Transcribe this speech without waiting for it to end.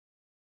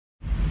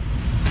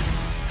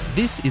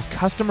This is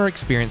Customer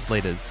Experience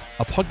Leaders,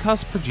 a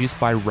podcast produced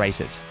by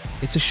Rate It.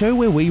 It's a show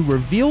where we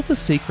reveal the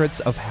secrets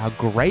of how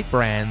great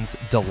brands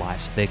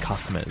delight their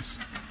customers.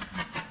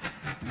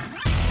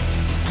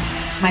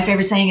 My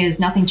favorite saying is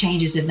nothing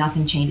changes if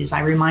nothing changes. I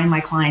remind my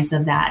clients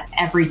of that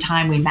every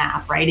time we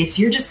map, right? If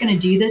you're just going to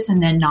do this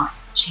and then not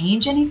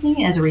change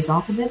anything as a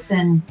result of it,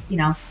 then,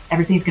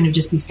 everything's going to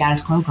just be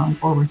status quo going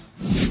forward.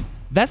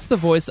 That's the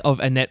voice of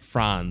Annette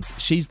Franz.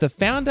 She's the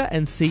founder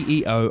and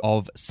CEO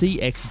of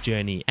CX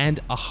Journey and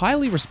a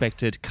highly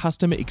respected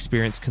customer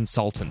experience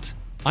consultant.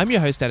 I'm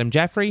your host, Adam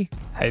Jaffrey.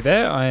 Hey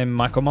there, I'm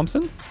Michael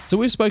Momsen. So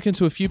we've spoken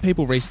to a few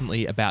people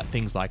recently about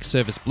things like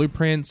service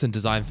blueprints and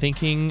design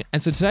thinking.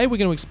 And so today we're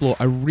going to explore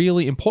a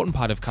really important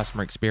part of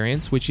customer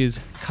experience, which is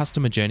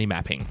customer journey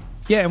mapping.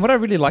 Yeah, and what I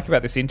really like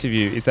about this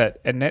interview is that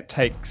Annette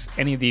takes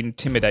any of the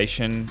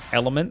intimidation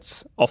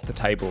elements off the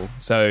table.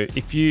 So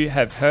if you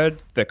have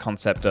heard the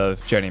concept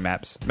of journey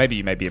maps, maybe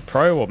you may be a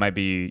pro or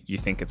maybe you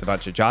think it's a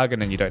bunch of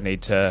jargon and you don't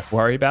need to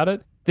worry about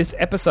it. This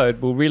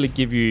episode will really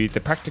give you the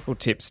practical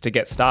tips to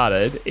get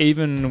started,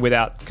 even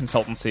without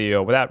consultancy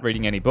or without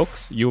reading any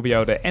books. You'll be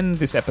able to end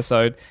this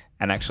episode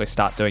and actually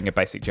start doing a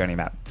basic journey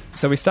map.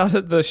 So we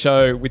started the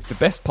show with the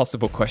best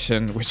possible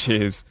question, which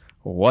is,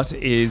 what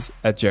is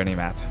a journey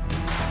map?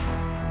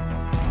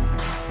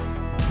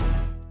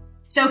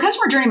 So a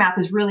customer journey map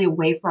is really a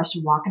way for us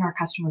to walk in our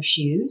customer's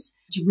shoes,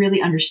 to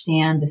really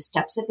understand the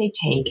steps that they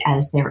take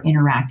as they're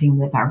interacting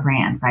with our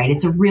brand, right?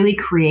 It's a really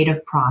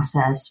creative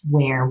process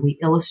where we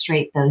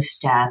illustrate those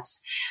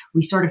steps.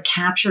 We sort of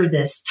capture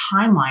this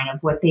timeline of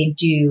what they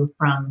do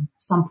from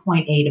some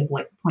point A to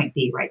point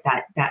B, right?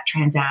 That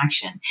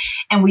transaction.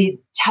 And we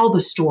tell the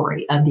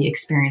story of the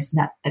experience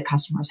that the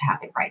customer is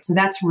having, right? So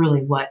that's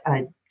really what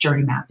a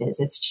journey map is.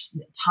 It's just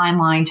a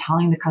timeline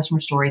telling the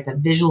customer story. It's a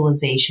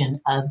visualization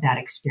of that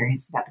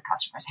experience that the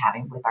customer is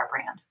having with our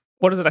brand.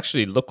 What does it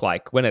actually look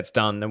like when it's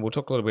done? And we'll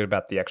talk a little bit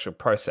about the actual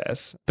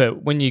process.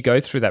 But when you go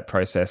through that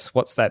process,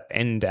 what's that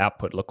end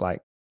output look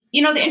like? The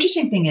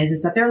interesting thing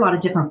is that there are a lot of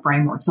different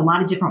frameworks, a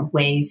lot of different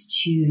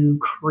ways to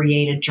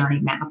create a journey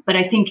map. But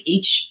I think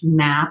each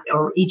map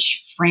or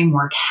each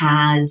framework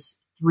has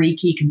three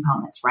key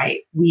components, right?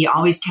 We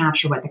always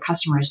capture what the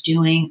customer is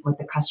doing, what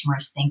the customer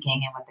is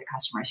thinking, and what the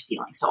customer is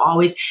feeling. So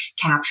always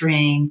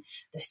capturing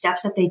the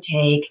steps that they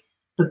take,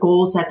 the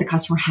goals that the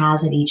customer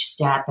has at each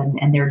step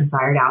and their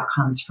desired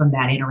outcomes from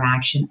that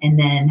interaction, and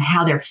then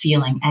how they're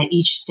feeling at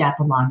each step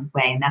along the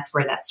way. And that's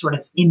where that sort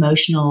of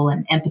emotional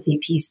and empathy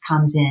piece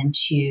comes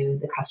into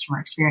the customer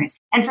experience.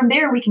 And from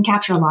there, we can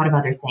capture a lot of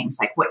other things,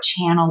 like what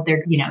channel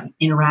they're,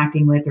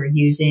 interacting with or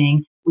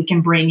using. We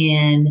can bring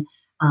in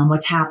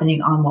what's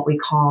happening on what we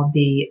call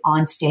the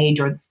on stage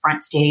or the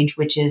front stage,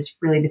 which is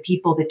really the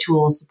people, the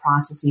tools, the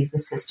processes, the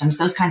systems,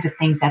 those kinds of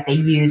things that they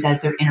use as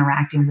they're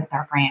interacting with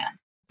our brand.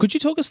 Could you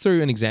talk us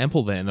through an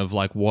example then of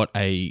like what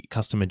a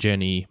customer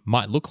journey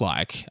might look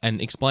like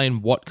and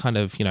explain what kind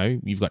of,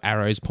 you've got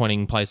arrows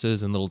pointing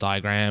places and little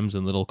diagrams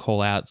and little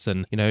call outs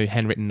and,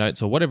 handwritten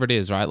notes or whatever it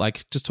is, right?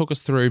 Like just talk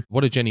us through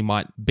what a journey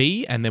might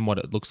be and then what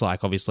it looks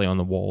like, obviously on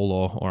the wall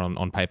or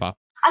on paper.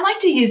 I like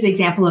to use the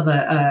example of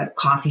a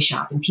coffee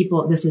shop, and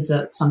people, this is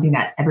something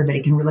that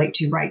everybody can relate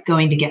to, right?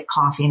 Going to get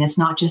coffee. And it's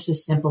not just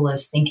as simple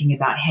as thinking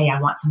about, hey,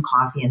 I want some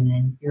coffee, and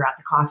then you're at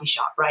the coffee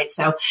shop, right?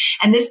 So,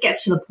 and this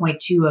gets to the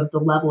point too of the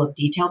level of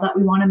detail that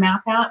we want to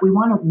map at. We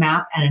want to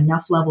map at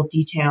enough level of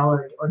detail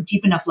or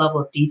deep enough level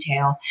of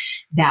detail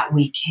that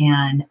we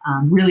can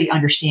really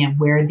understand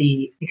where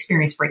the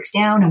experience breaks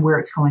down and where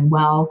it's going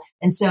well.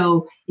 And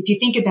so if you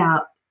think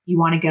about, you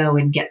want to go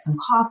and get some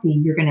coffee,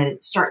 you're going to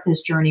start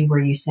this journey where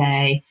you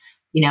say,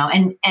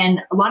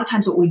 and a lot of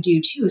times what we do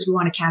too is we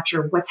want to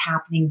capture what's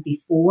happening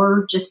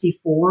just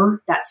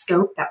before that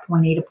scope, that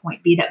point A to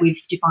point B that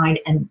we've defined,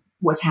 and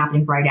what's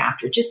happening right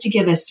after, just to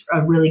give us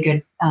a really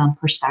good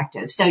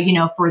perspective. So,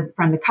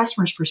 from the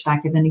customer's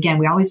perspective, and again,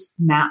 we always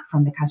map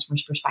from the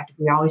customer's perspective.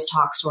 We always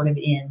talk sort of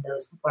in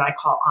those, what I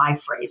call I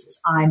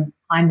phrases.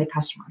 I'm the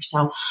customer.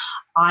 So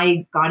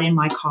I got in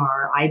my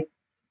car, I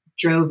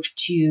drove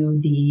to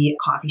the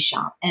coffee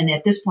shop. And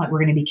at this point, we're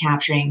going to be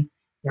capturing,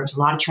 there was a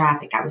lot of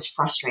traffic. I was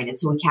frustrated.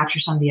 So we capture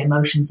some of the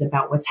emotions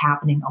about what's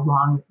happening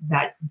along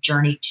that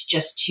journey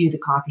just to the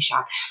coffee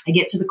shop. I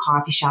get to the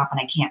coffee shop and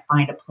I can't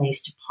find a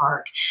place to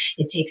park.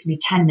 It takes me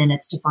 10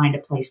 minutes to find a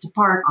place to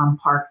park. I'm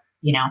parked,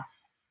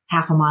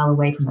 half a mile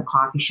away from the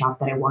coffee shop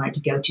that I wanted to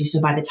go to. So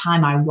by the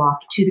time I walk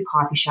to the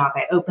coffee shop,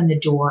 I open the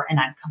door and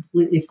I'm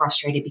completely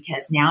frustrated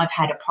because now I've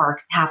had to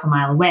park half a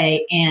mile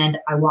away, and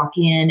I walk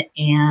in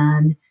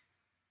and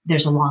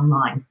there's a long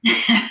line,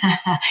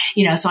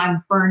 so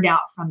I'm burned out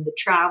from the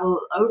travel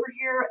over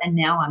here. And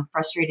now I'm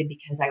frustrated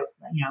because I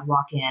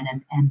walk in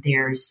and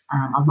there's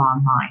a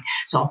long line.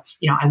 So,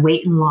 I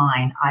wait in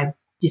line. I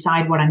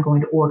decide what I'm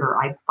going to order.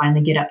 I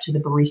finally get up to the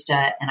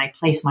barista and I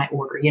place my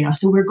order,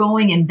 so we're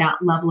going in that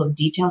level of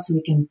detail so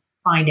we can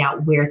find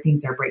out where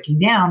things are breaking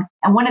down.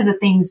 And one of the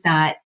things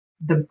that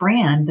the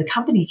brand, the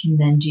company can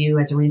then do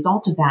as a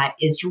result of that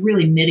is to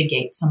really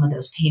mitigate some of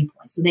those pain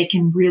points. So they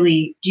can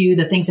really do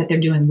the things that they're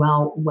doing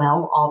well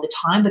all the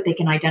time, but they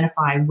can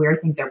identify where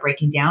things are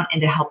breaking down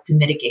and to help to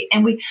mitigate.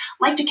 And we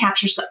like to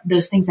capture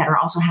those things that are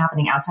also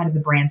happening outside of the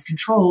brand's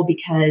control,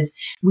 because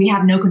we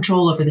have no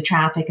control over the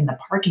traffic and the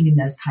parking and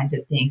those kinds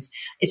of things.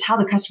 It's how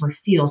the customer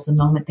feels the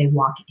moment they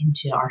walk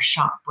into our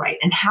shop, right?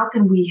 And how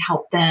can we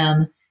help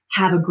them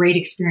have a great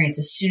experience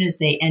as soon as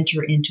they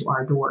enter into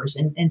our doors.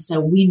 And so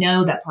we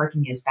know that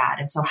parking is bad.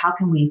 And so how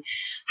can we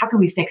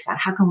fix that?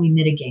 How can we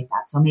mitigate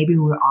that? So maybe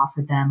we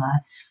offer them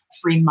a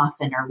free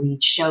muffin, or we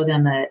show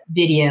them a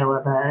video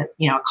of a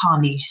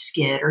comedy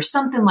skit or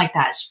something like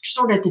that,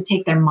 sort of to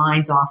take their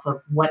minds off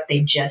of what they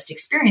just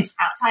experienced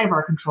outside of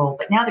our control.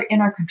 But now they're in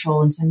our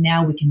control. And so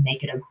now we can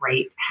make it a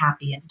great,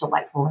 happy and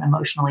delightful and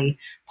emotionally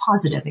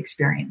positive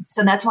experience.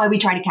 So that's why we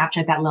try to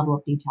capture that level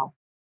of detail.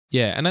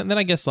 Yeah. And then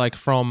I guess like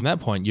from that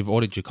point, you've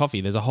ordered your coffee.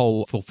 There's a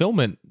whole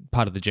fulfillment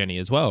part of the journey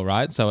as well,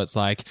 right? So it's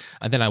like,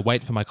 and then I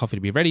wait for my coffee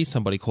to be ready.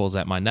 Somebody calls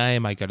out my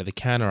name. I go to the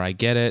counter. I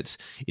get it.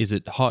 Is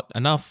it hot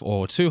enough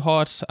or too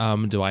hot?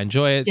 Do I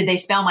enjoy it? Did they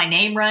spell my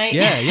name right?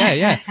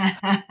 Yeah.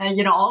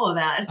 All of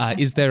that.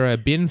 Is there a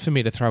bin for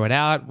me to throw it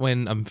out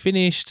when I'm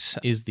finished?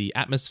 Is the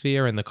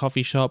atmosphere in the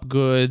coffee shop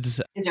good?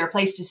 Is there a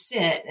place to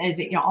sit? Is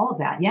it, all of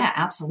that? Yeah,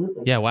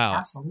 absolutely. Yeah, wow.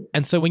 Absolutely.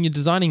 And so when you're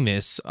designing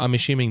this, I'm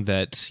assuming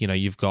that,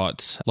 you've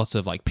got lots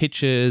of like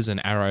pictures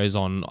and arrows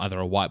on either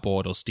a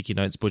whiteboard or sticky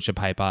notes, butcher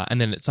paper. And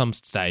then at some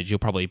stage, you'll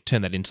probably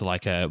turn that into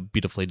like a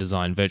beautifully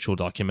designed virtual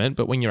document.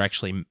 But when you're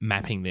actually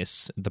mapping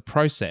the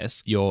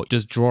process, you're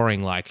just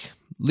drawing like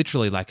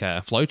literally like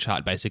a flow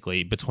chart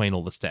basically between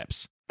all the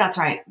steps. That's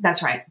right.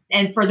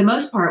 And for the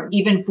most part,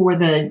 even for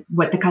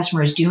what the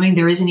customer is doing,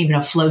 there isn't even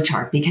a flow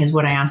chart, because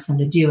what I ask them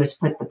to do is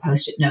put the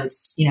Post-it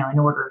notes,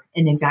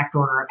 in exact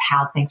order of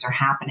how things are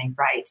happening,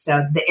 right?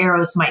 So the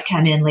arrows might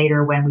come in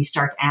later when we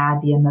start to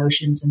add the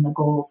emotions and the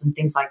goals and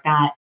things like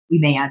that. We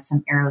may add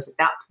some arrows at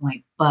that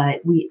point,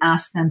 but we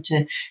ask them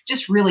to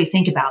just really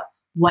think about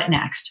what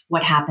next,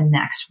 what happened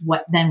next,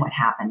 what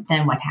happened,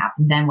 then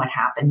what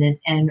happened.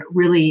 And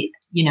really,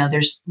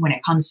 when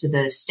it comes to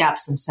the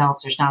steps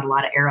themselves, there's not a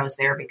lot of arrows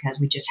there, because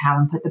we just have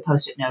them put the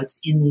Post-it notes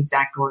in the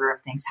exact order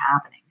of things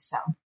happening.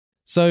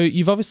 So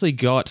you've obviously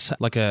got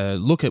like a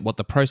look at what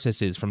the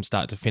process is from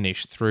start to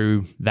finish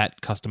through that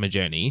customer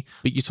journey.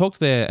 But you talked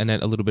there,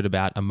 Annette, a little bit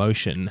about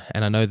emotion.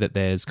 And I know that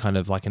there's kind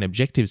of like an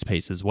objectives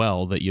piece as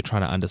well that you're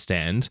trying to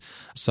understand.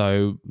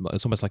 So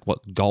it's almost like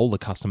what goal the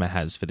customer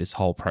has for this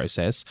whole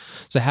process.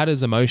 So how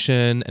does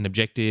emotion and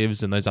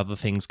objectives and those other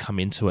things come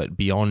into it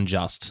beyond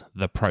just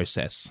the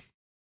process?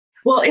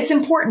 Well, it's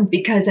important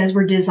because as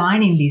we're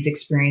designing these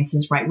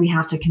experiences, right, we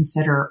have to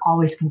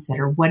always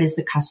consider what is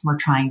the customer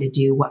trying to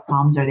do? What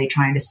problems are they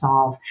trying to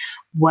solve?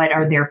 What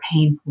are their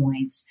pain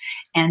points?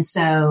 And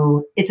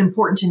so it's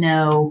important to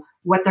know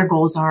what their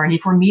goals are and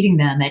if we're meeting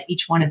them at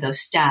each one of those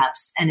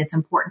steps. And it's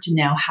important to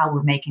know how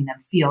we're making them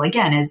feel.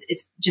 Again,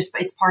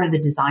 it's part of the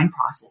design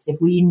process.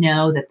 If we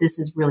know that this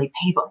is really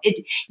painful,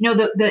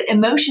 the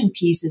emotion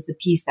piece is the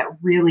piece that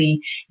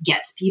really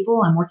gets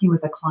people. I'm working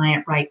with a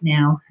client right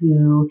now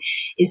who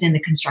is in the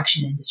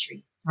construction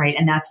industry. Right.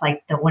 And that's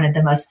like one of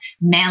the most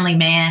manly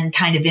man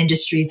kind of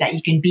industries that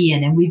you can be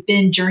in. And we've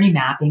been journey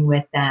mapping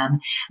with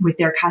them, with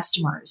their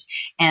customers.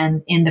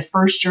 And in the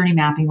first journey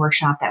mapping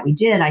workshop that we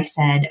did, I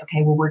said,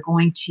 okay, well, we're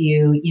going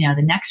to,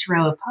 the next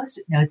row of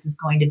Post-it notes is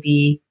going to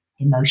be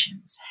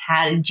emotions.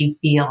 How did you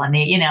feel? And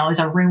it was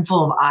a room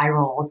full of eye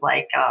rolls,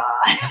 like,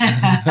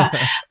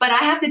 but I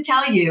have to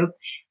tell you,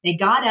 they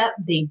got up,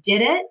 they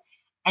did it.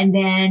 And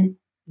then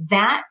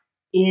that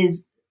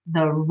is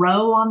the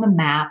row on the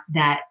map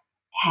that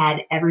had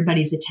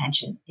everybody's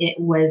attention. It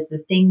was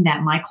the thing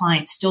that my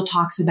client still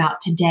talks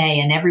about today.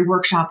 And every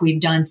workshop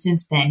we've done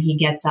since then, he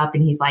gets up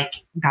and he's like,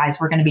 guys,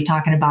 we're going to be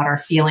talking about our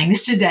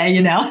feelings today,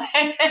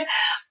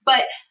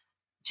 But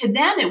to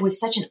them, it was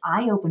such an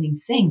eye-opening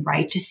thing,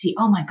 right? To see,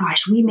 oh my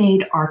gosh, we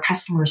made our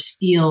customers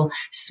feel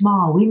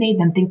small. We made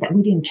them think that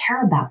we didn't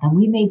care about them.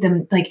 We made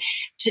them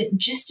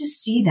to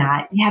see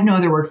that. You have no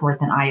other word for it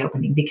than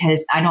eye-opening,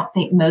 because I don't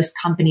think most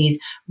companies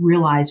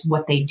realize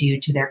what they do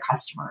to their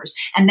customers.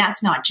 And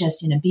that's not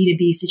just in a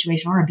B2B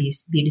situation or a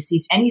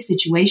B2C, any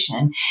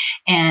situation.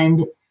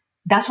 And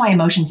that's why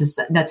emotions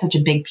that's such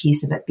a big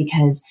piece of it,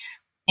 because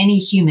any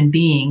human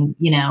being,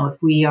 if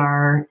we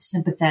are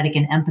sympathetic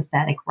and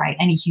empathetic, right,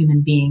 any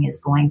human being is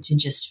going to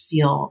just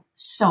feel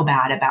so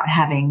bad about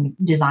having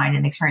designed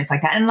an experience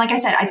like that. And like I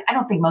said, I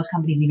don't think most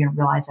companies even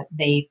realize that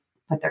they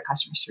put their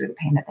customers through the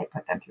pain that they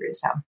put them through.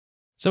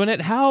 So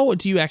Annette, how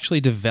do you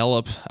actually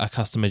develop a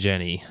customer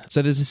journey?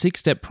 So there's a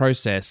 6-step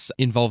process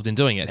involved in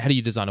doing it. How do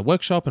you design a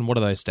workshop and what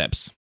are those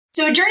steps?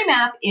 So a journey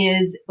map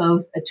is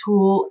both a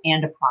tool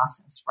and a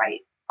process,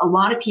 right? A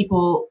lot of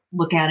people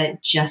look at it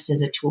just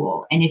as a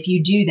tool. And if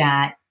you do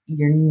that,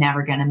 you're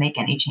never going to make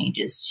any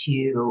changes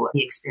to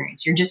the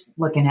experience. You're just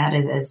looking at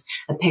it as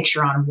a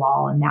picture on a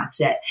wall and that's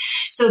it.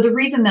 So the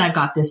reason that I've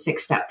got this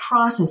 6-step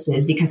process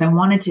is because I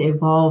wanted to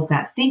evolve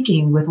that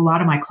thinking with a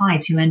lot of my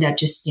clients who end up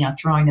just,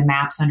 throwing the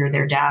maps under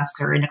their desks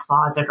or in a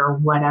closet or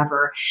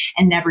whatever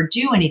and never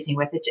do anything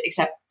with it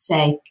except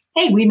say,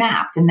 hey, we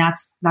mapped, and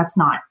that's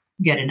not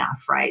good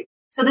enough, right?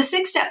 So the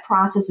 6-step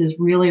process is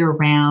really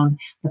around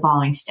the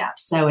following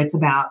steps. So it's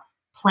about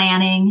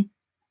planning.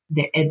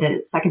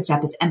 The second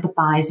step is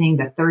empathizing.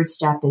 The third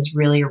step is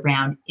really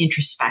around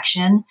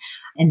introspection,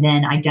 and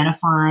then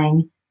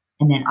identifying,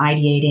 and then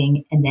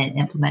ideating, and then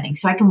implementing.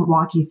 So I can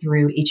walk you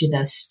through each of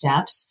those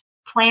steps.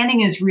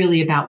 Planning is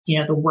really about,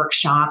 the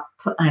workshop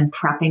and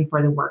prepping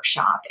for the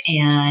workshop.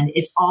 And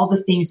it's all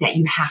the things that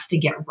you have to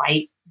get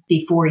right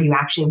before you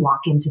actually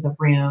walk into the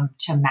room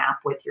to map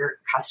with your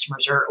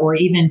customers, or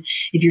even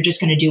if you're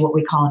just going to do what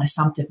we call an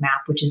assumptive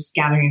map, which is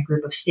gathering a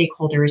group of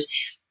stakeholders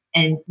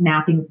and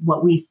mapping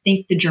what we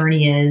think the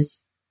journey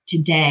is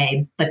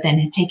today, but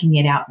then taking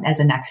it out as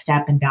a next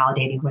step and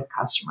validating with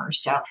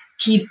customers. So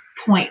key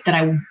point that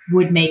I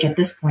would make at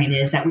this point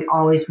is that we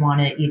always want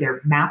to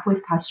either map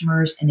with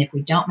customers, and if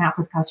we don't map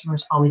with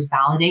customers, always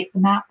validate the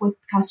map with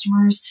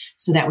customers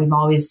so that we've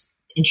always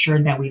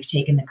ensured that we've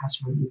taken the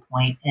customer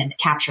viewpoint and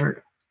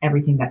captured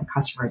everything that the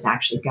customer is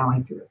actually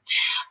going through.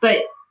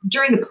 But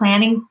during the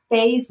planning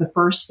phase, the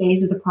first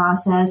phase of the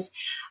process,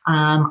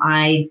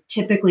 I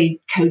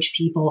typically coach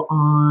people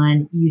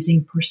on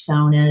using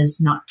personas,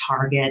 not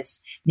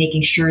targets,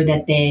 making sure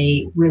that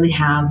they really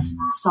have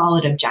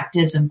solid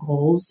objectives and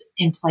goals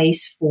in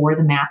place for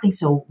the mapping.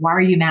 So why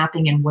are you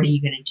mapping and what are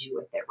you going to do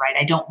with it, right?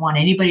 I don't want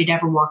anybody to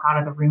ever walk out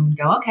of the room and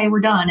go, okay,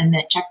 we're done, and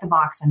then check the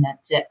box and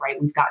that's it,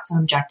 right? We've got some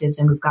objectives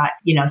and we've got,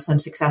 some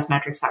success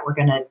metrics that we're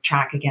going to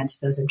track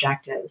against those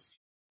objectives.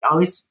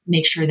 Always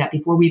make sure that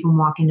before we even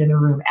walk into the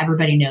room,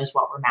 everybody knows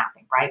what we're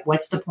mapping, right?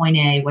 What's the point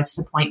A? What's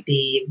the point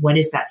B? What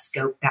is that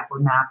scope that we're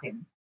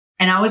mapping?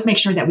 And I always make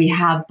sure that we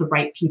have the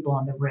right people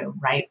in the room,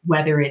 right?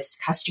 Whether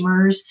it's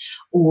customers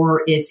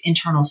or it's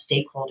internal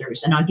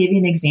stakeholders. And I'll give you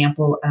an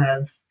example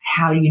of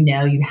how you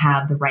know you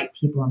have the right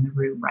people in the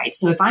room, right?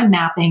 So if I'm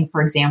mapping,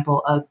 for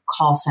example, a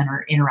call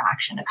center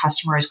interaction, a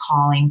customer is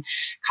calling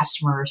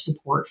customer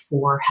support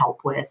for help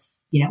with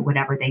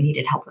whatever they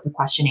needed help with, a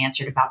question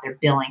answered about their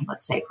billing,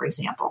 let's say, for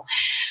example.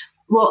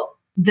 Well,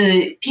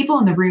 the people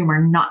in the room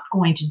are not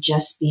going to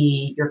just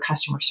be your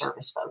customer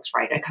service folks,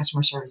 right? A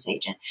customer service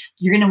agent.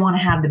 You're going to want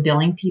to have the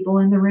billing people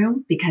in the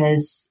room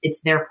because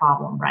it's their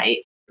problem, right?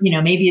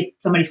 Maybe if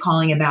somebody's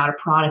calling about a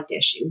product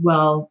issue.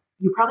 Well,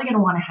 you're probably going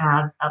to want to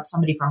have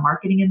somebody from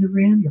marketing in the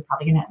room. You're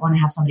probably going to want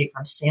to have somebody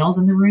from sales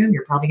in the room.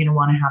 You're probably going to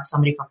want to have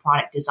somebody from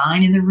product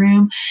design in the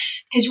room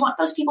because you want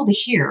those people to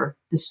hear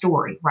the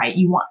story, right?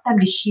 You want them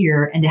to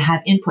hear and to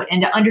have input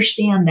and to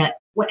understand that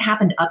what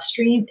happened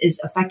upstream is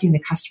affecting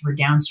the customer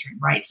downstream,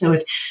 right? So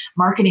if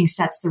marketing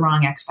sets the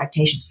wrong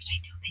expectations, which I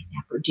know they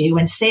never do,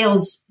 and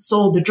sales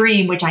sold the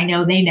dream, which I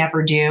know they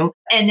never do,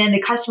 and then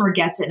the customer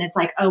gets it and it's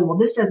like, oh, well,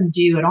 this doesn't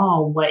do at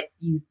all what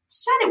you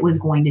said it was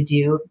going to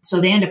do. So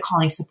they end up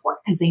calling support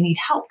because they need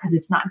help because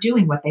it's not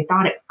doing what they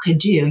thought it could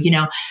do,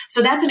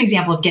 So that's an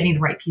example of getting the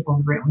right people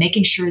in the room,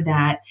 making sure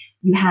that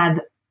you have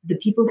the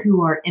people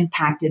who are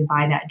impacted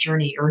by that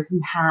journey or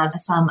who have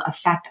some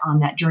effect on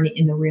that journey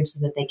in the room so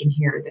that they can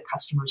hear the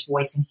customer's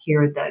voice and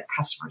hear the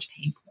customer's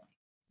pain point.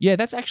 Yeah,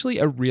 that's actually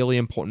a really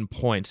important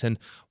point and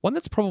one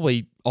that's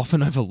probably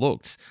often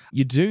overlooked.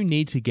 You do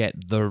need to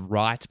get the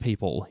right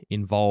people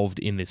involved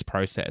in this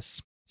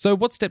process. So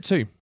what's step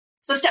 2?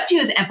 So step 2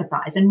 is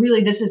empathize. And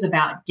really, this is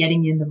about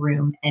getting in the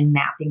room and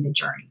mapping the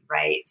journey,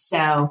 right?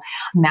 So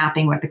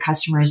mapping what the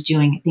customer is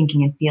doing,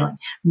 thinking, and feeling,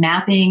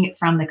 mapping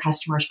from the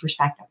customer's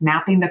perspective,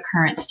 mapping the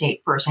current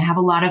state first. I have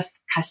a lot of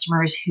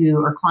customers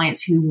or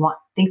clients who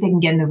think they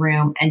can get in the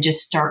room and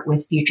just start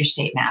with future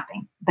state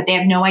mapping, but they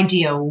have no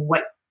idea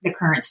what the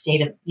current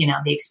state of,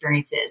 the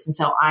experience is. And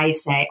so I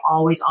say,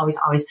 always, always,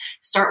 always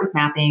start with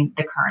mapping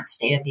the current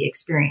state of the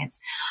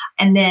experience.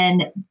 And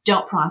then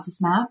don't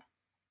process map.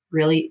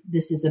 Really,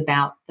 this is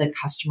about the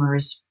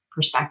customer's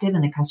perspective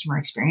and the customer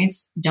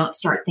experience. Don't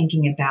start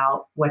thinking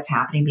about what's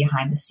happening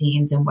behind the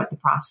scenes and what the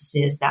process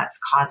is that's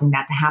causing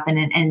that to happen.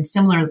 And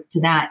similar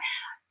to that,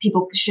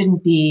 people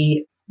shouldn't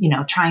be,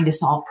 trying to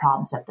solve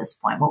problems at this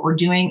point. What we're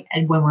doing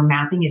and when we're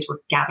mapping is we're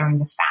gathering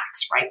the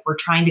facts, right? We're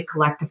trying to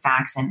collect the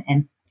facts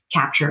and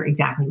capture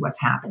exactly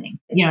what's happening.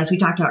 As we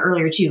talked about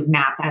earlier too,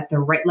 map at the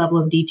right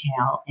level of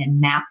detail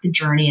and map the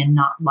journey and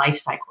not life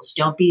cycles.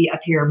 Don't be up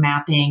here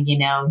mapping,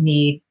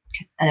 need,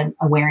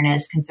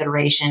 awareness,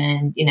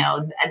 consideration,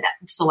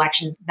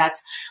 selection.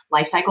 That's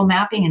life cycle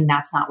mapping, and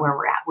that's not where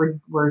we're at.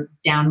 We're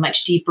down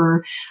much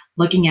deeper,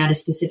 looking at a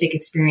specific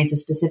experience, a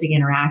specific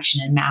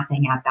interaction, and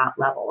mapping at that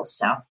level.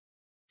 So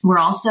we're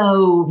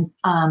also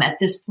at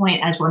this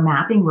point, as we're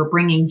mapping, we're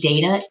bringing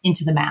data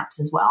into the maps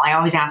as well. I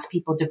always ask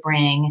people to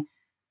bring,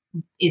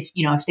 if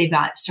they've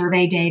got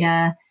survey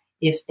data,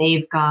 if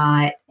they've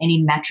got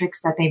any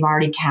metrics that they've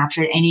already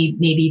captured, any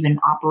maybe even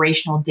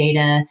operational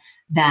data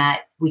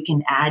that we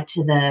can add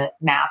to the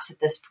maps at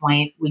this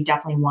point, we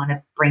definitely want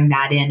to bring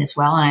that in as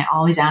well. And I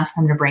always ask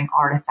them to bring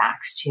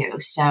artifacts too.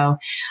 So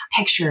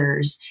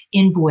pictures,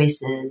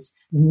 invoices,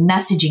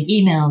 messaging,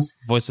 emails.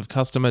 Voice of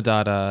customer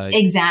data.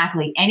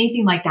 Exactly.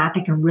 Anything like that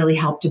that can really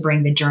help to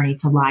bring the journey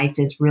to life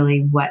is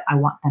really what I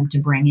want them to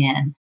bring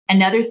in.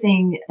 Another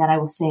thing that I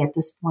will say at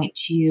this point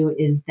too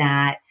is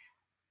that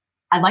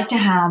I'd like to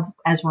have,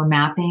 as we're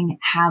mapping,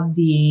 have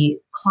the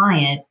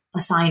client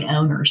assign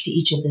owners to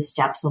each of the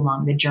steps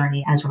along the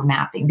journey as we're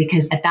mapping.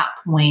 Because at that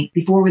point,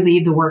 before we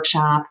leave the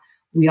workshop,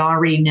 we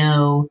already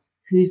know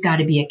who's got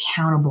to be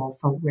accountable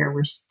for where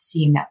we're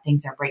seeing that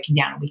things are breaking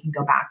down. And we can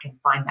go back and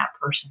find that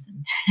person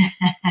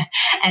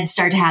and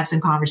start to have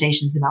some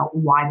conversations about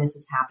why this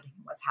is happening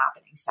and what's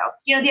happening. So,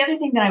 the other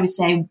thing that I would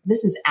say,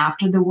 this is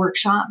after the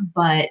workshop,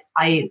 but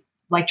I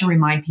like to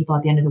remind people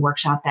at the end of the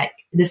workshop that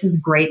this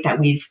is great that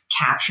we've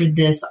captured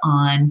this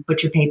on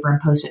butcher paper and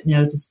Post-it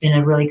notes. It's been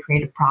a really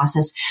creative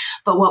process.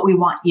 But what we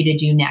want you to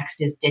do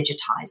next is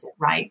digitize it,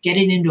 right? Get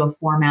it into a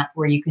format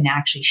where you can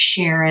actually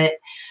share it,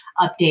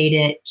 update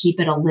it, keep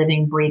it a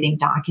living, breathing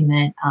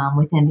document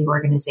within the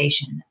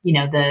organization.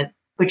 The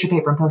butcher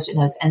paper and Post-it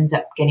notes ends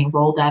up getting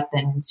rolled up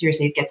and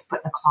seriously it gets put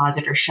in a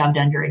closet or shoved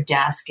under a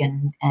desk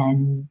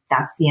and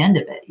that's the end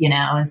of it,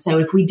 And so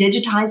if we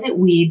digitize it,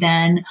 we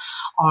then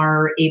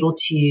are able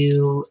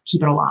to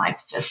keep it alive,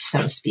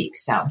 so to speak.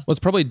 So it's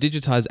probably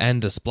digitize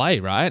and display,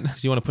 right?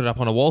 Because you want to put it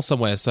up on a wall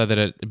somewhere so that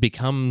it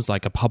becomes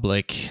like a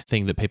public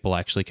thing that people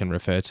actually can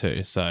refer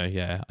to. So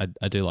yeah,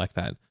 I do like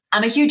that.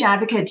 I'm a huge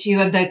advocate too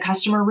of the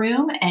customer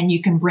room, and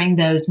you can bring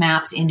those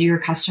maps into your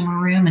customer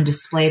room and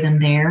display them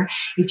there.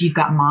 If you've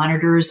got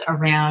monitors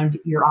around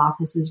your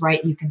offices,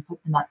 right, you can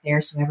put them up there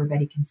so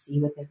everybody can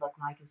see what they look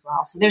like as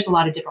well. So there's a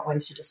lot of different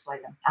ways to display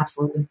them.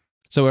 Absolutely.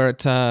 So we're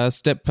at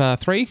step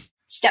 3.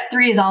 Step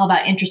 3 is all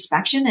about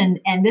introspection.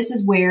 And this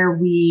is where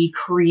we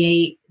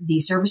create the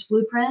service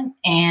blueprint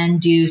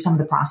and do some of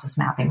the process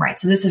mapping, right?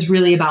 So this is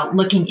really about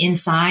looking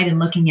inside and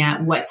looking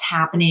at what's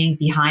happening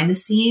behind the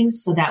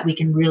scenes so that we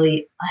can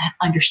really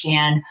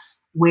understand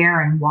where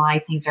and why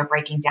things are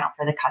breaking down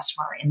for the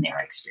customer in their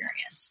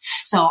experience.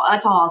 So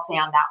that's all I'll say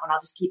on that one.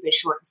 I'll just keep it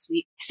short and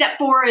sweet. Step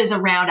 4 is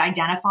around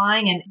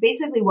identifying. And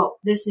basically what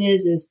this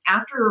is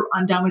after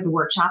I'm done with the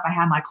workshop, I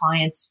have my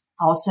clients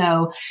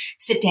also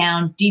sit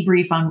down,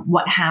 debrief on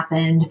what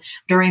happened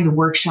during the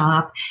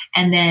workshop,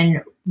 and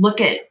then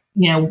look at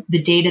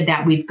the data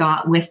that we've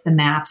got with the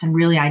maps and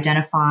really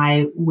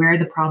identify where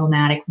the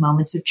problematic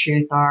moments of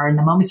truth are. And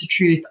the moments of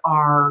truth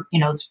are,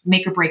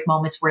 make or break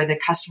moments where the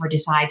customer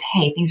decides,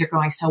 hey, things are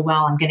going so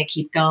well, I'm going to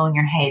keep going,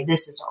 or hey,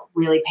 this is a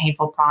really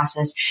painful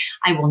process.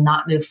 I will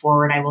not move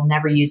forward. I will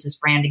never use this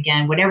brand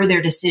again, whatever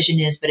their decision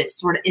is. But it's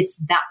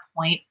that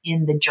point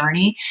in the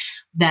journey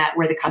that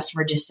where the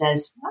customer just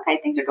says, okay,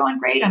 things are going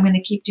great, I'm going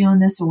to keep doing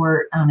this,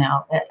 or oh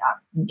no,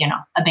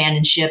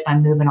 abandon ship,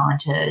 I'm moving on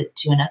to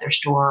another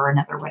store or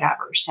another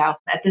whatever. So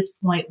at this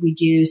point, we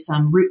do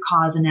some root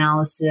cause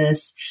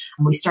analysis.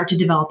 And we start to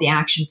develop the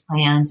action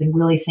plans and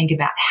really think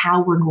about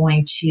how we're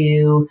going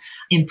to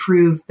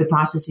improve the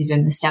processes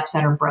and the steps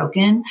that are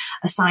broken,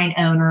 assign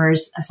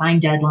owners,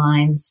 assign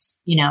deadlines.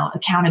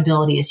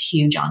 Accountability is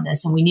huge on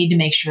this, and we need to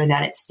make sure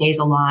that it stays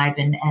alive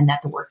and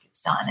that the work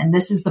gets done. And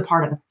this is the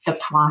part of the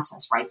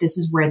process, right? This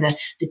is where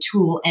the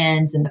tool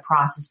ends and the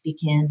process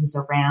begins, is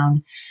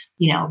around,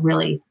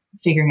 really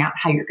figuring out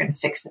how you're going to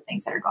fix the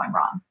things that are going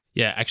wrong.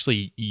 Yeah,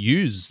 actually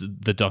use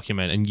the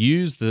document and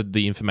use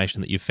the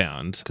information that you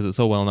found, because it's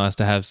all well nice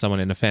to have someone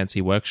in a fancy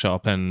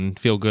workshop and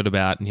feel good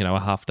about, a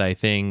half-day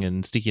thing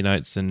and sticky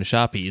notes and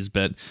Sharpies,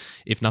 but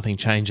if nothing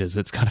changes,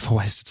 it's kind of a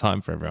waste of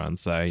time for everyone.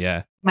 So,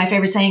 yeah. My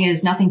favorite saying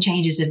is nothing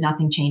changes if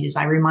nothing changes.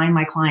 I remind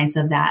my clients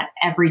of that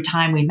every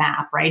time we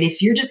map, right?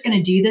 If you're just going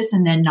to do this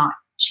and then not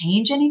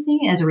change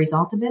anything as a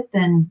result of it,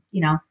 then,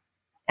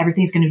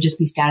 everything's going to just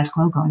be status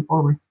quo going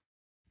forward.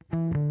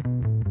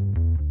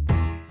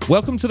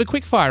 Welcome to the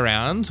Quickfire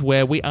Round,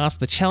 where we ask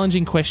the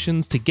challenging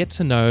questions to get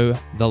to know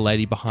the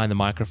lady behind the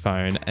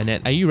microphone.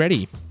 Annette, are you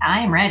ready? I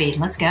am ready.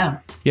 Let's go.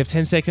 You have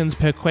 10 seconds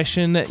per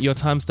question. Your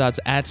time starts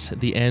at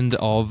the end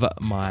of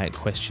my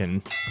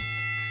question.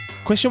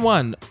 Question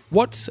 1.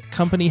 What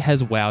company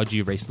has wowed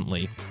you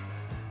recently?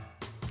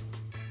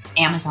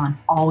 Amazon.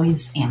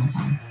 Always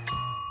Amazon.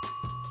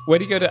 Where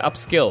do you go to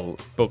upskill?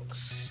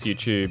 Books,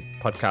 YouTube,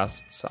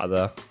 podcasts,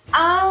 other?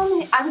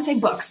 I would say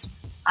books.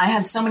 I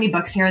have so many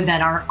books here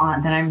that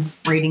I'm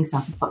reading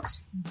some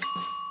books.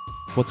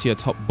 What's your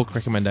top book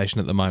recommendation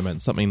at the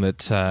moment? Something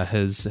that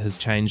has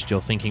changed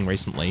your thinking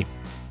recently?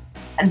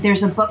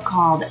 There's a book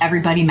called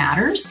Everybody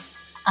Matters,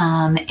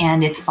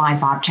 and it's by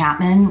Bob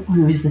Chapman,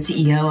 who's the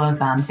CEO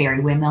of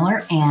Barry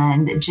Windmiller,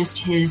 and just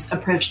his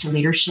approach to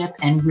leadership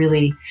and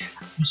really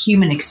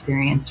human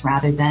experience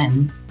rather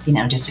than,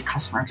 just a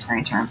customer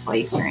experience or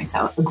employee experience.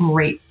 So a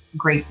great,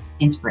 great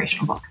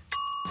inspirational book.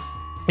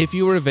 If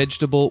you were a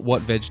vegetable,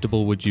 what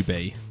vegetable would you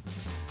be?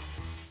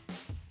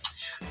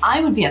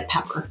 I would be a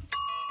pepper.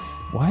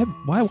 Why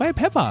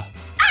pepper?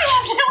 I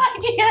have no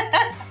idea.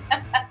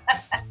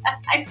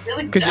 I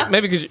really don't.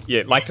 Maybe because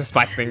you like to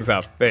spice things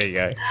up. There you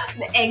go.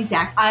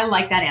 Exactly. I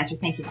like that answer.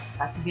 Thank you.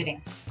 That's a good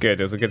answer. Good.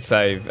 It was a good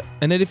save.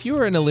 Annette, if you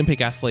were an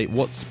Olympic athlete,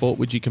 what sport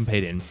would you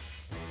compete in?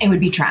 It would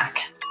be track.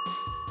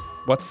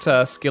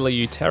 What skill are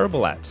you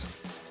terrible at?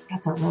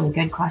 That's a really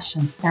good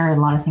question. There are a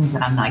lot of things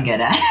that I'm not good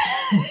at.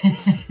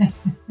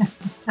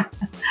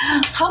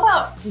 How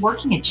about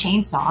working a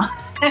chainsaw?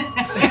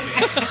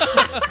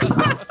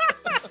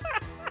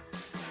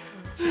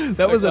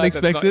 That was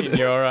unexpected. Not in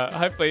your,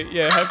 hopefully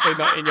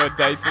not in your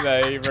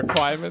day-to-day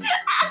requirements.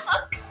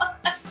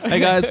 Hey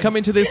guys, come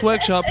into this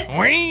workshop.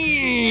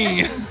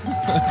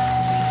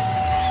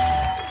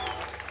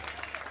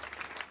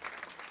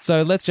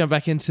 So let's jump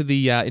back into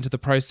the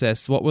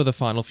process. What were the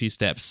final few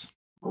steps?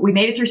 We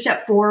made it through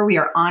step 4. We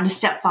are on to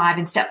step 5,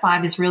 and step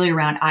 5 is really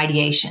around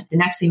ideation. The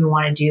next thing we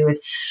want to do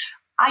is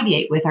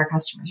ideate with our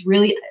customers,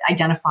 really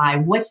identify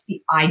what's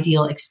the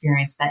ideal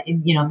experience that,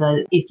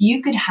 if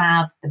you could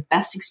have the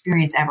best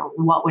experience ever,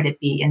 what would it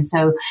be? And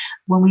so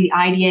when we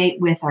ideate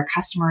with our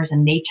customers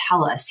and they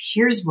tell us,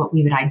 here's what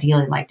we would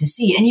ideally like to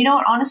see. And you know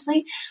what,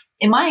 honestly,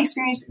 in my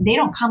experience, they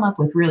don't come up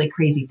with really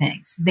crazy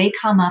things. They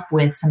come up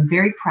with some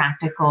very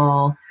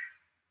practical,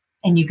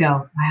 and you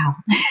go, wow,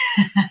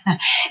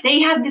 they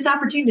have this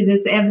opportunity,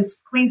 they have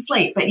this clean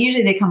slate, but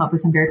usually they come up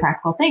with some very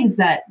practical things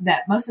that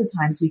most of the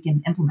times we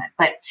can implement.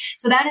 But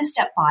so that is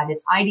step 5.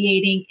 It's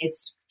ideating,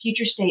 it's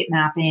future state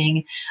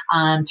mapping,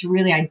 to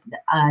really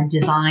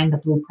design the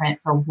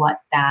blueprint for what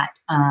that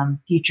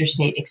future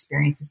state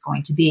experience is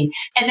going to be.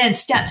 And then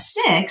step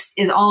 6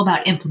 is all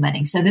about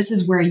implementing. So this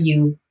is where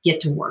you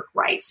get to work,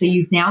 right? So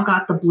you've now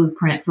got the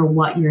blueprint for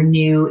what your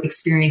new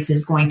experience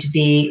is going to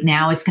be.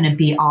 Now it's going to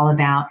be all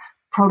about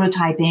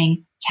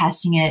prototyping,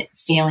 testing it,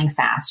 failing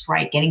fast,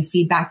 right? Getting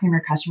feedback from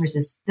your customers.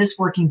 Is this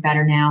working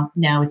better now?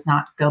 No, it's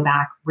not. Go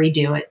back,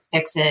 redo it,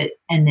 fix it,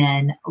 and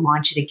then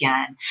launch it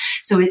again.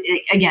 So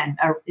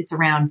it's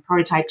around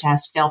prototype,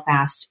 test, fail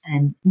fast,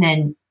 and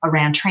then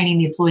around training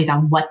the employees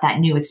on what that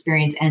new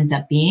experience ends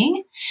up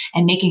being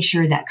and making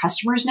sure that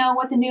customers know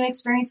what the new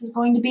experience is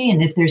going to be.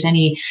 And if there's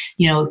any,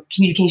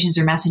 communications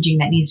or messaging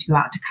that needs to go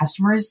out to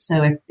customers.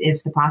 So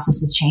if the process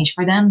has changed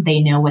for them, they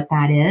know what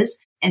that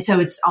is. And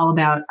so it's all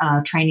about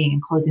training and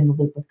closing the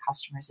loop with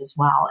customers as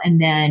well. And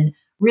then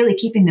really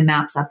keeping the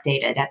maps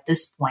updated at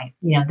this point.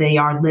 They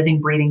are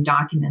living, breathing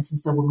documents. And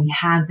so when we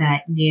have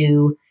that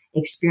new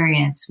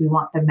experience, we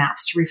want the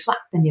maps to reflect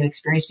the new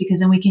experience, because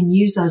then we can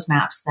use those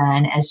maps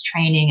then as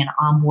training and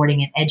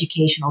onboarding and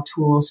educational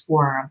tools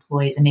for our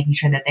employees and making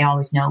sure that they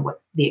always know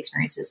what the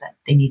experience is that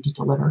they need to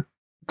deliver.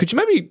 Could you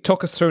maybe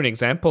talk us through an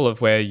example of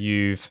where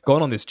you've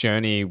gone on this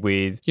journey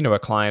with, a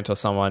client or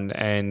someone,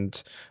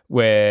 and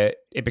where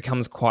it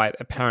becomes quite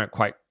apparent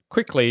quite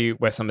quickly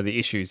where some of the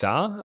issues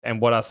are,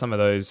 and what are some of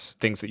those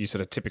things that you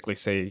sort of typically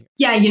see?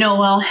 Yeah,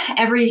 well,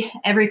 every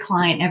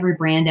client, every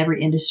brand,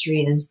 every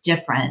industry is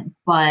different,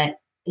 but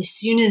as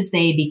soon as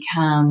they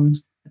become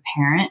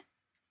apparent,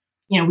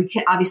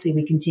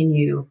 we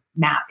continue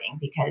mapping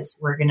because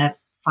we're going to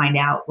find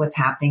out what's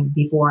happening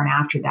before and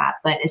after that.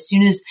 But as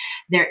soon as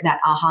that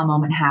aha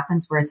moment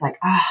happens where it's like,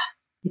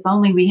 if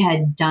only we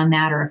had done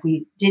that, or if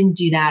we didn't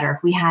do that, or if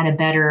we had a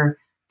better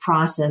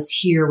process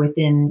here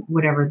within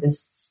whatever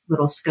this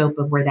little scope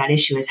of where that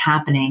issue is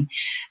happening,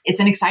 it's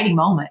an exciting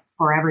moment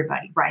for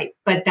everybody, right?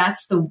 But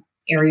that's the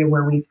area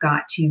where we've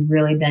got to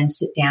really then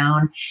sit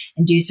down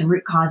and do some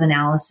root cause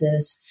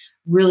analysis,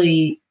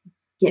 really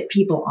get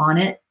people on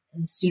it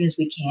as soon as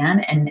we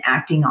can and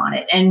acting on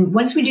it. And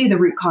once we do the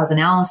root cause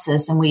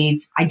analysis and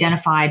we've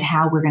identified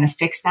how we're going to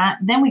fix that,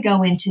 then we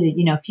go into,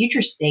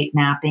 future state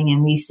mapping,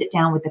 and we sit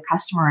down with the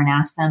customer and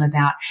ask them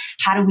about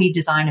how do we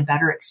design a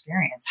better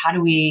experience? How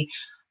do we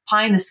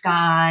pie in the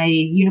sky,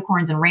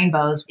 unicorns and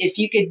rainbows? If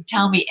you could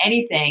tell me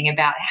anything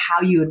about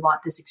how you would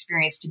want this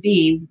experience to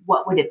be,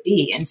 what would it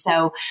be? And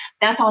so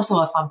that's also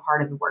a fun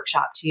part of the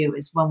workshop too,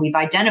 is when we've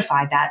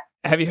identified that.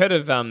 Have you heard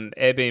of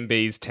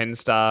Airbnb's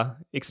 10-star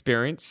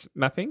experience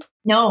mapping?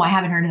 No, I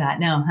haven't heard of that.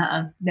 No.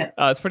 No.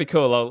 It's pretty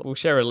cool. We'll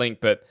share a link,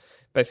 but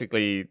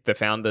basically the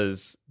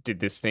founders did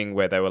this thing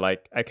where they were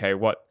like, okay,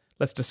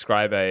 let's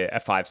describe a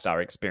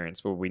 5-star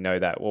experience. Well, we know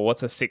that. Well,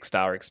 what's a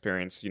 6-star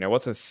experience?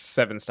 What's a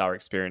 7-star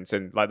experience?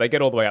 And they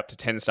get all the way up to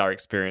 10-star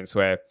experience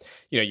where,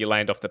 you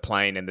land off the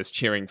plane and there's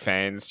cheering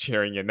fans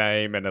cheering your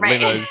name and a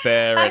limo's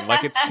there. And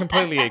it's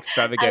completely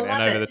extravagant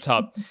and over the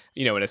top.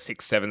 And a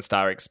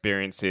 6-7-star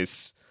experience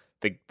is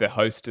the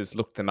host has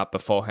looked them up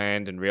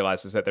beforehand and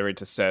realizes that they're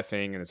into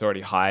surfing and has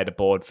already hired a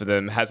board for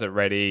them, has it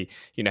ready,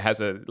 has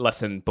a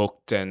lesson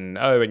booked, and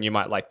you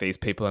might like these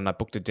people, and I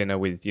booked a dinner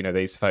with,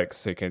 these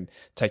folks who can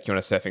take you on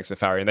a surfing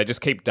safari. And they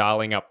just keep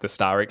dialing up the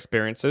star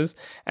experiences.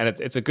 And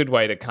it's a good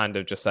way to kind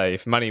of just say,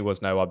 if money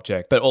was no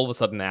object, but all of a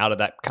sudden out of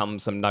that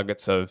comes some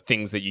nuggets of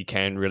things that you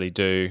can really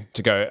do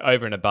to go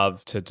over and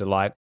above to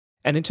delight.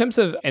 And in terms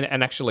of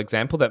an actual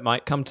example that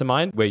might come to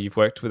mind where you've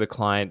worked with a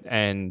client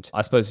and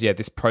I suppose,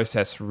 this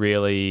process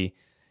really,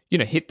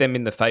 hit them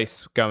in the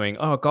face going,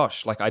 oh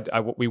gosh,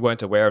 we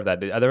weren't aware of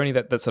that. Are there any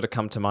that sort of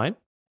come to mind?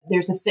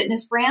 There's a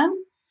fitness brand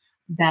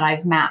that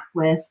I've mapped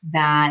with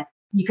that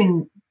you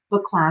can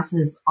book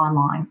classes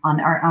online on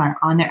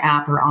their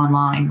app or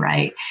online,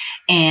 right?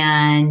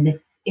 And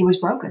it was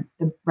broken.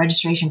 The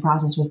registration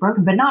process was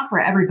broken, but not for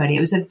everybody. It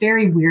was a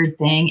very weird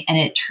thing. And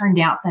it turned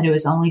out that it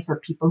was only for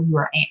people who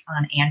are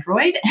on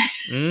Android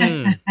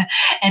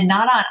and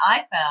not on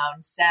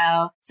iPhone.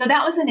 So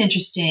that was an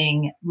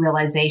interesting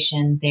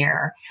realization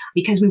there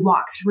because we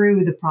walked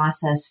through the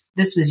process.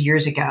 This was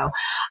years ago.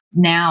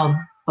 Now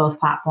both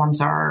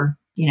platforms are,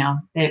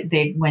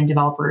 they when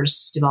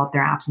developers develop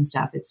their apps and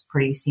stuff, it's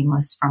pretty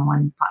seamless from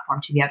one platform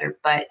to the other.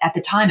 But at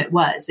the time it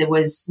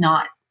was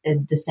not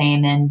the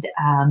same. And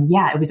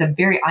it was a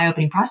very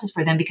eye-opening process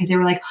for them because they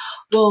were like,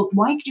 well,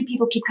 why do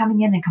people keep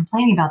coming in and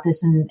complaining about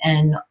this?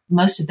 And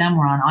most of them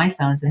were on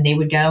iPhones, and they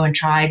would go and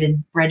try to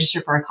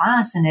register for a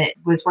class and it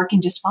was working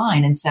just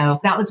fine. And so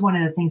that was one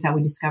of the things that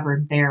we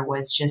discovered there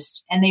was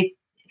just, and they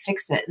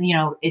fixed it,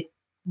 it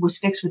was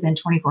fixed within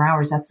 24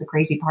 hours. That's the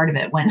crazy part of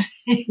it when,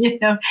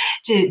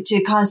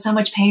 to cause so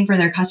much pain for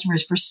their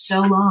customers for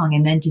so long.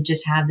 And then to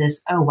just have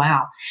this, oh,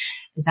 wow,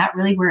 is that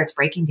really where it's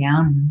breaking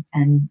down,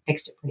 and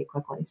fixed it pretty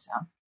quickly. So,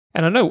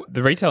 and I know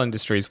the retail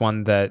industry is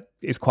one that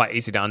is quite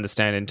easy to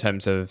understand in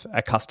terms of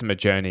a customer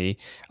journey.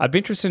 I'd be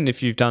interested in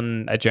if you've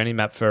done a journey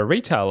map for a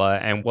retailer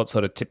and what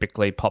sort of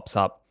typically pops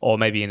up, or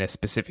maybe in a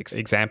specific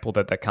example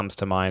that comes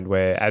to mind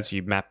where as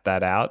you map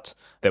that out,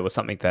 there was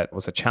something that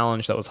was a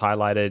challenge that was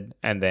highlighted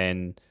and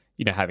then,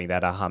 having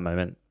that aha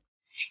moment.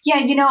 Yeah,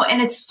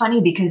 and it's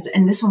funny because,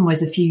 and this one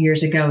was a few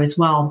years ago as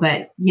well,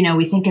 but,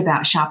 we think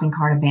about shopping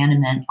cart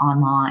abandonment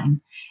online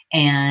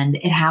and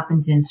it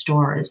happens in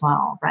store as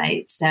well,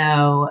 right?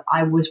 So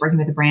I was working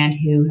with a brand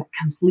who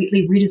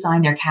completely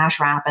redesigned their cash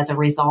wrap as a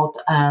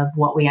result of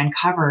what we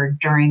uncovered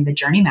during the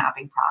journey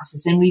mapping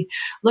process. And we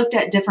looked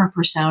at different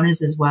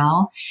personas as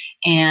well.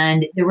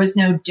 And there was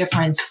no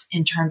difference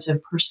in terms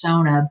of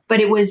persona,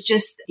 but it was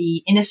just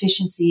the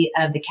inefficiency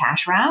of the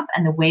cash wrap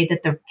and the way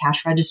that the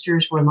cash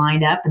registers were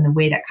lined up and the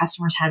way that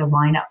customers had to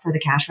line up for the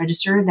cash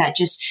register that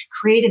just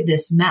created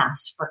this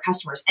mess for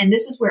customers. And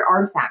this is where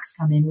artifacts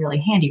come in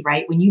really handy,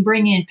 right? When you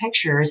bring in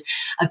pictures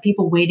of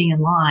people waiting in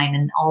line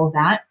and all of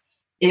that,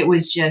 it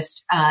was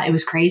just, it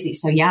was crazy.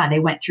 So yeah, they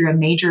went through a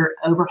major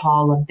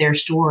overhaul of their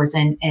stores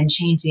and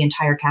changed the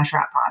entire cash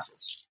wrap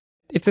process.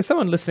 If there's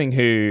someone listening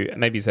who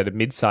maybe is at a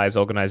mid-size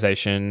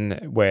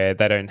organization where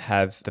they don't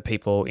have the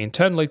people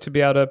internally to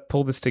be able to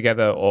pull this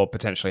together or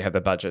potentially have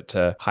the budget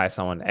to hire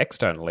someone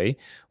externally,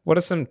 what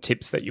are some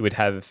tips that you would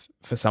have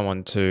for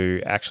someone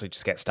to actually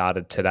just get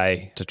started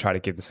today to try to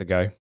give this a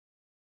go?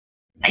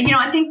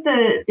 I think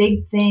the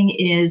big thing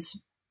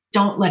is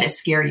don't let it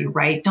scare you,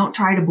 right? Don't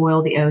try to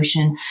boil the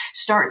ocean.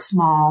 Start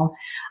small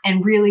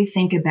and really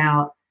think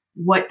about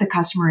what the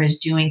customer is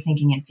doing,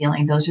 thinking, and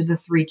feeling. Those are the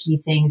three key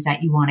things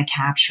that you want to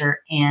capture,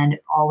 and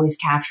always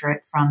capture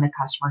it from the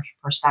customer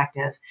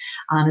perspective.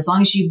 As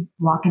long as you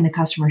walk in the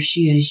customer's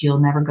shoes, you'll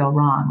never go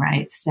wrong,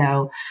 right?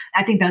 So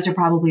I think those are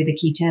probably the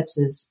key tips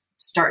is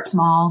start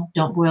small,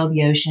 don't boil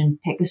the ocean,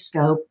 pick a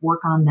scope,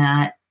 work on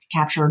that,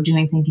 capture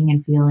doing, thinking,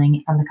 and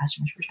feeling from the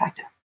customer's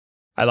perspective.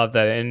 I love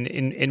that. And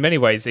in many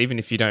ways, even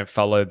if you don't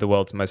follow the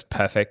world's most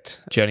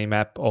perfect journey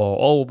map or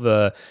all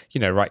the,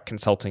 right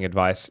consulting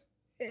advice,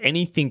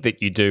 anything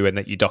that you do and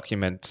that you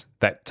document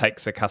that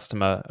takes a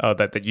customer or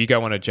that you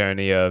go on a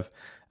journey of,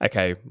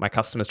 okay, my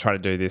customer's trying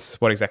to do this.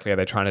 What exactly are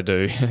they trying to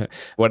do?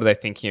 What are they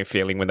thinking and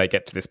feeling when they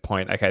get to this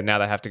point? Okay, now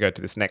they have to go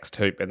to this next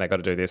hoop and they got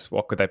to do this.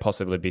 What could they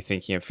possibly be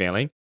thinking and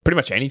feeling? Pretty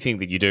much anything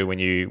that you do when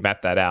you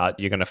map that out,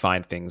 you're going to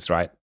find things,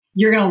 right?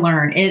 You're going to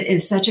learn. It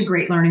is such a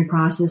great learning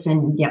process.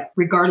 And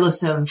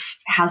regardless of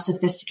how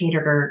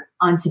sophisticated or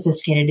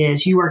unsophisticated it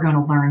is, you are going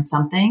to learn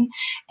something.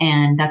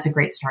 And that's a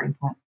great starting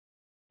point.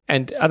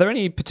 And are there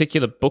any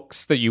particular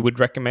books that you would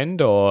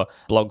recommend or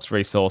blogs,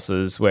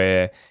 resources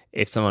where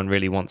if someone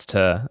really wants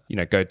to,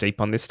 go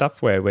deep on this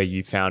stuff, where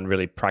you found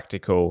really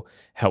practical,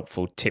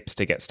 helpful tips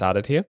to get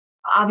started here?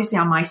 Obviously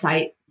on my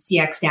site,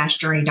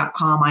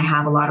 cx-journey.com, I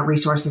have a lot of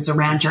resources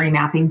around journey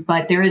mapping,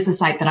 but there is a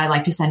site that I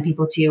like to send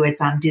people to. It's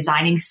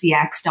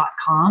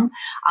designingscx.com.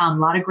 A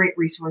lot of great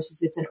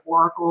resources. It's an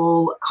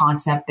Oracle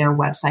concept, their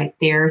website.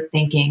 They're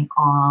thinking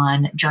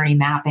on journey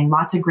mapping,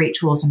 lots of great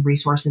tools and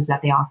resources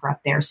that they offer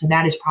up there. So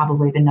that is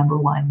probably the number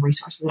one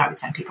resource that I would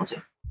send people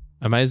to.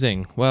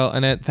 Amazing. Well,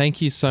 Annette,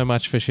 thank you so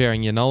much for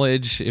sharing your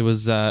knowledge. It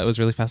was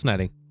really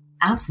fascinating.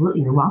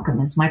 Absolutely. You're welcome.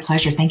 It's my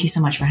pleasure. Thank you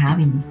so much for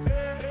having me.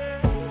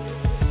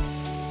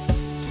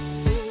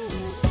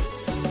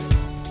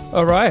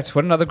 All right.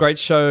 What another great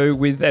show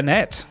with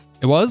Annette.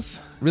 It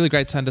was really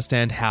great to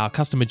understand how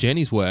customer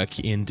journeys work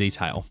in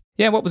detail.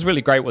 Yeah, what was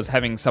really great was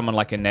having someone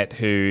like Annette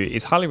who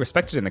is highly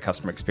respected in the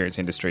customer experience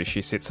industry.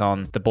 She sits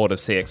on the board of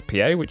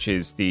CXPA, which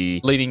is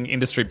the leading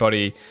industry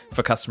body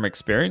for customer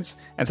experience.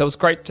 And so it was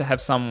great to have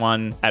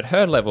someone at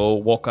her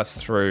level walk us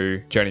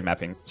through journey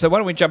mapping. So why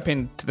don't we jump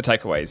into the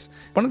takeaways?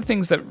 One of the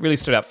things that really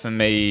stood out for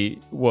me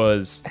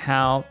was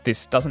how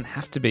this doesn't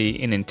have to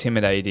be an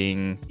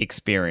intimidating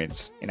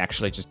experience in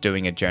actually just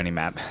doing a journey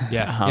map.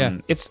 Yeah.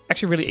 It's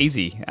actually really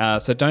easy.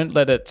 So don't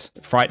let it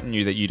frighten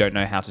you that you don't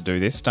know how to do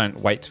this. Don't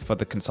wait for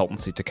the consultant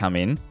consultancy to come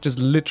in, just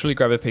literally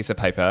grab a piece of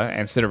paper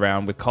and sit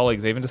around with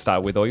colleagues, even to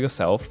start with, or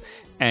yourself,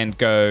 and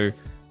go,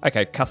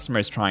 okay, customer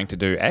is trying to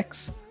do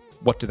X.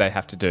 What do they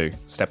have to do?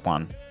 Step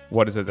 1.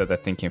 What is it that they're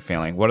thinking and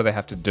feeling? What do they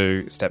have to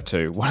do? Step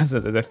 2. What is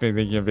it that they're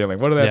thinking and feeling?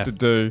 What do they have to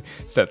do?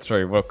 Step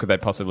 3. What could they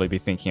possibly be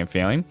thinking and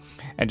feeling?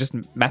 And just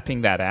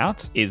mapping that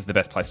out is the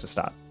best place to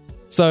start.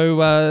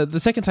 So the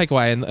second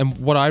takeaway, and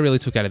what I really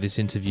took out of this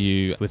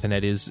interview with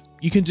Annette, is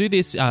you can do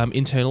this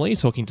internally,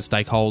 talking to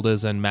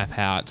stakeholders and map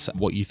out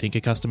what you think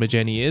a customer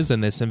journey is,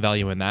 and there's some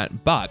value in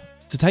that. But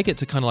to take it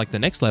to kind of like the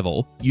next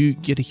level, you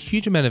get a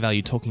huge amount of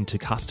value talking to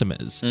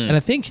customers. And I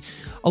think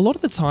a lot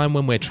of the time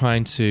when we're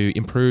trying to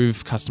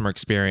improve customer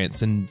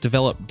experience and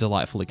develop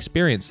delightful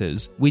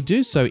experiences, we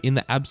do so in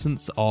the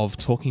absence of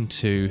talking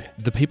to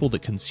the people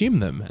that consume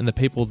them and the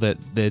people that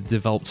they're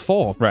developed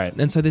for. Right.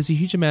 And so there's a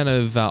huge amount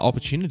of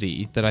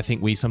opportunity that I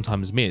think we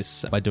sometimes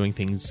miss by doing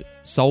things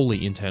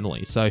solely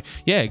internally. So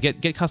yeah,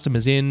 get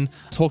customers in,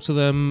 talk to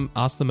them,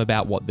 ask them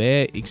about what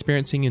they're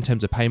experiencing in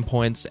terms of pain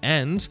points,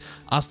 and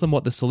ask them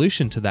what the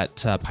solution to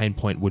that pain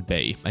point would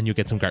be, and you'll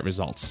get some great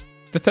results.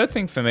 The third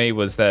thing for me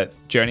was that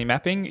journey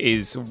mapping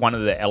is one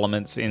of the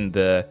elements in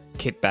the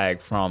kit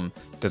bag, from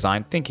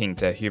design thinking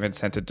to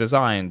human-centered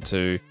design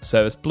to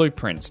service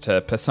blueprints to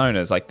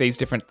personas, like these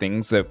different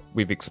things that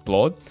we've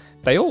explored.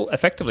 They all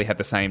effectively have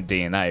the same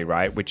DNA,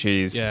 right? Which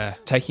is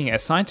taking a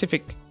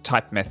scientific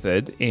type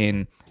method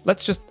in,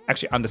 let's just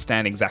actually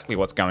understand exactly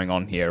what's going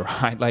on here,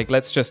 right? Like,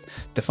 let's just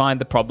define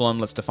the problem,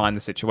 let's define the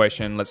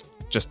situation, let's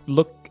just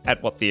look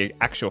at what the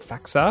actual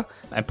facts are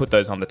and put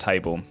those on the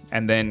table.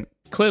 And then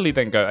clearly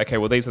then go, okay,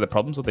 well, these are the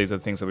problems, or these are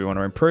the things that we want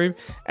to improve.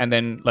 And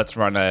then let's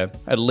run a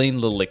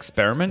lean little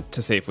experiment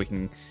to see if we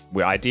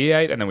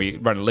ideate, and then we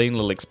run a lean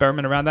little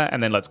experiment around that.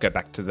 And then let's go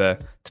back to the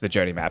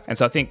journey map. And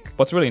so I think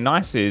what's really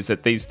nice is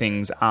that these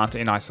things aren't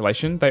in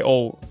isolation. They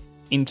all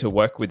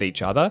interwork with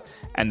each other,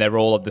 and they're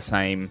all of the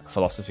same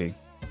philosophy.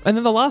 And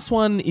then the last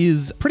one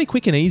is pretty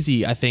quick and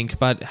easy, I think,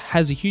 but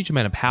has a huge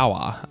amount of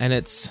power. And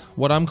it's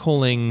what I'm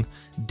calling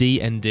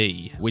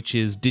D&D, which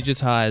is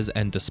digitize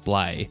and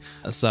display.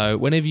 So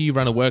whenever you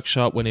run a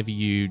workshop, whenever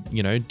you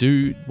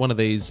do one of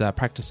these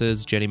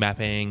practices, journey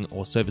mapping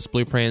or service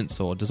blueprints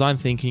or design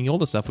thinking, all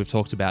the stuff we've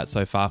talked about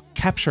so far,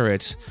 capture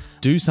it,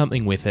 do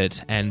something with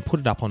it, and put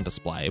it up on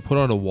display, put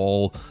it on a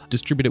wall,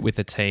 distribute it with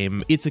a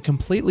team. It's a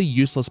completely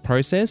useless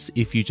process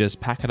if you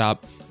just pack it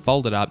up,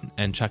 fold it up,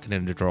 and chuck it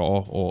in a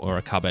drawer or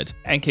a cupboard.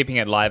 And keeping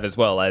it live as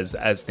well as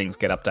things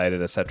get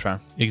updated, etc.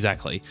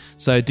 Exactly.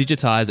 So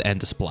digitize and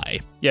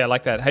display. Yeah, I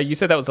like that. Hey, you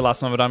said that was the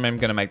last one, but I'm going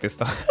to make this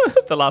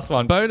the last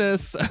one.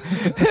 Bonus.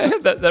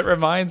 that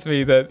reminds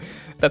me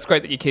that's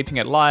great that you're keeping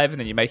it live and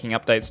then you're making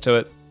updates to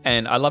it.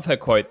 And I love her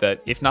quote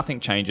that if nothing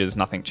changes,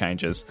 nothing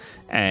changes.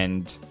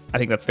 And I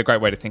think that's the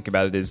great way to think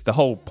about it, is the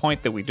whole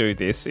point that we do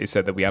this is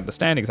so that we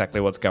understand exactly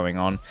what's going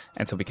on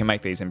and so we can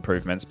make these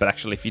improvements. But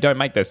actually, if you don't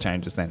make those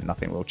changes, then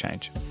nothing will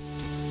change.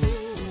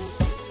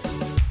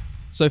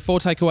 So 4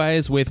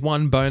 takeaways with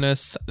 1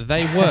 bonus.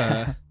 They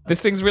were...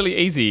 This thing's really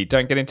easy.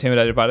 Don't get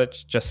intimidated by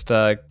it. Just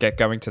get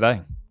going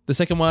today. The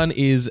second one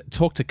is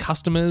talk to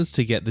customers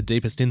to get the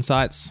deepest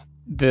insights.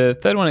 The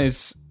third one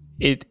is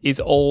it is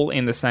all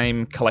in the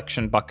same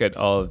collection bucket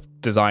of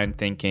design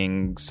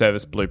thinking,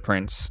 service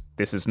blueprints.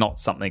 This is not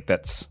something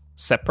that's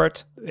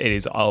separate. It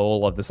is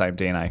all of the same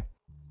DNA.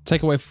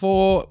 Takeaway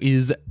 4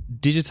 is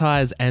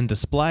digitize and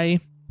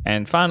display.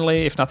 And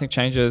finally, if nothing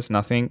changes,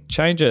 nothing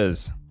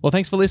changes. Well,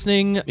 thanks for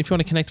listening. If you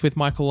want to connect with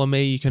Michael or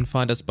me, you can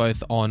find us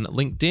both on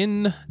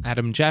LinkedIn,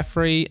 Adam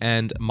Jaffrey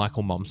and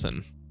Michael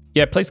Momsen.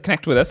 Yeah, please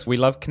connect with us. We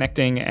love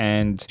connecting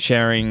and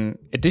sharing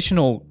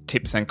additional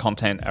tips and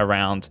content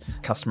around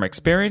customer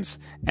experience,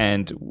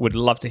 and would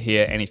love to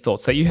hear any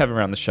thoughts that you have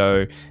around the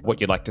show, what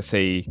you'd like to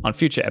see on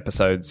future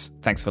episodes.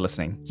 Thanks for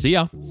listening. See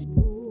ya.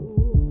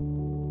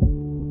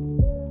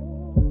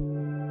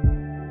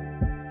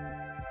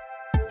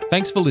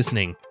 Thanks for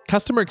listening.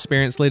 Customer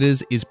Experience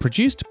Leaders is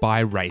produced by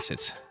Rate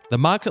It, the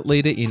market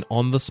leader in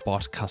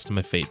on-the-spot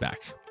customer feedback.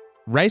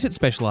 Rate It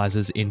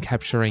specializes in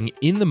capturing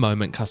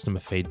in-the-moment customer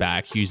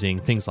feedback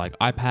using things like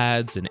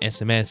iPads and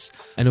SMS,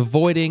 and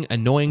avoiding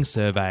annoying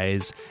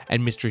surveys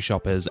and mystery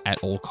shoppers at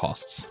all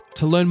costs.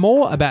 To learn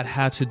more about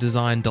how to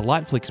design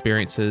delightful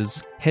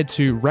experiences, head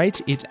to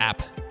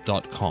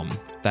rateitapp.com.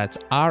 That's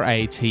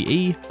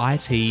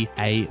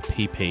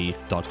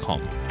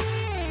RATEITAPP.com.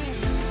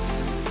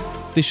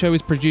 This show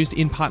is produced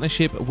in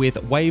partnership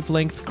with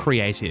Wavelength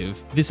Creative.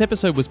 This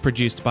episode was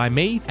produced by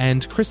me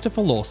and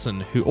Christopher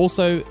Lawson, who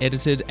also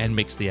edited and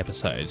mixed the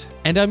episode.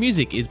 And our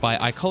music is by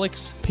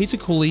Icolics, Peter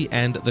Cooley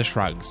and The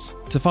Shrugs.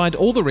 To find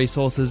all the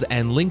resources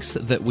and links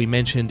that we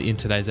mentioned in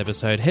today's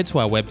episode, head to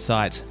our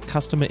website,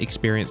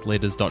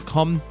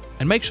 customerexperienceleaders.com,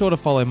 and make sure to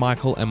follow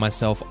Michael and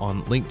myself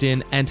on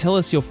LinkedIn and tell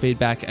us your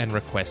feedback and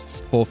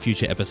requests for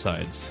future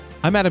episodes.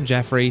 I'm Adam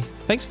Jaffrey.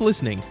 Thanks for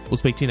listening. We'll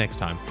speak to you next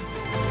time.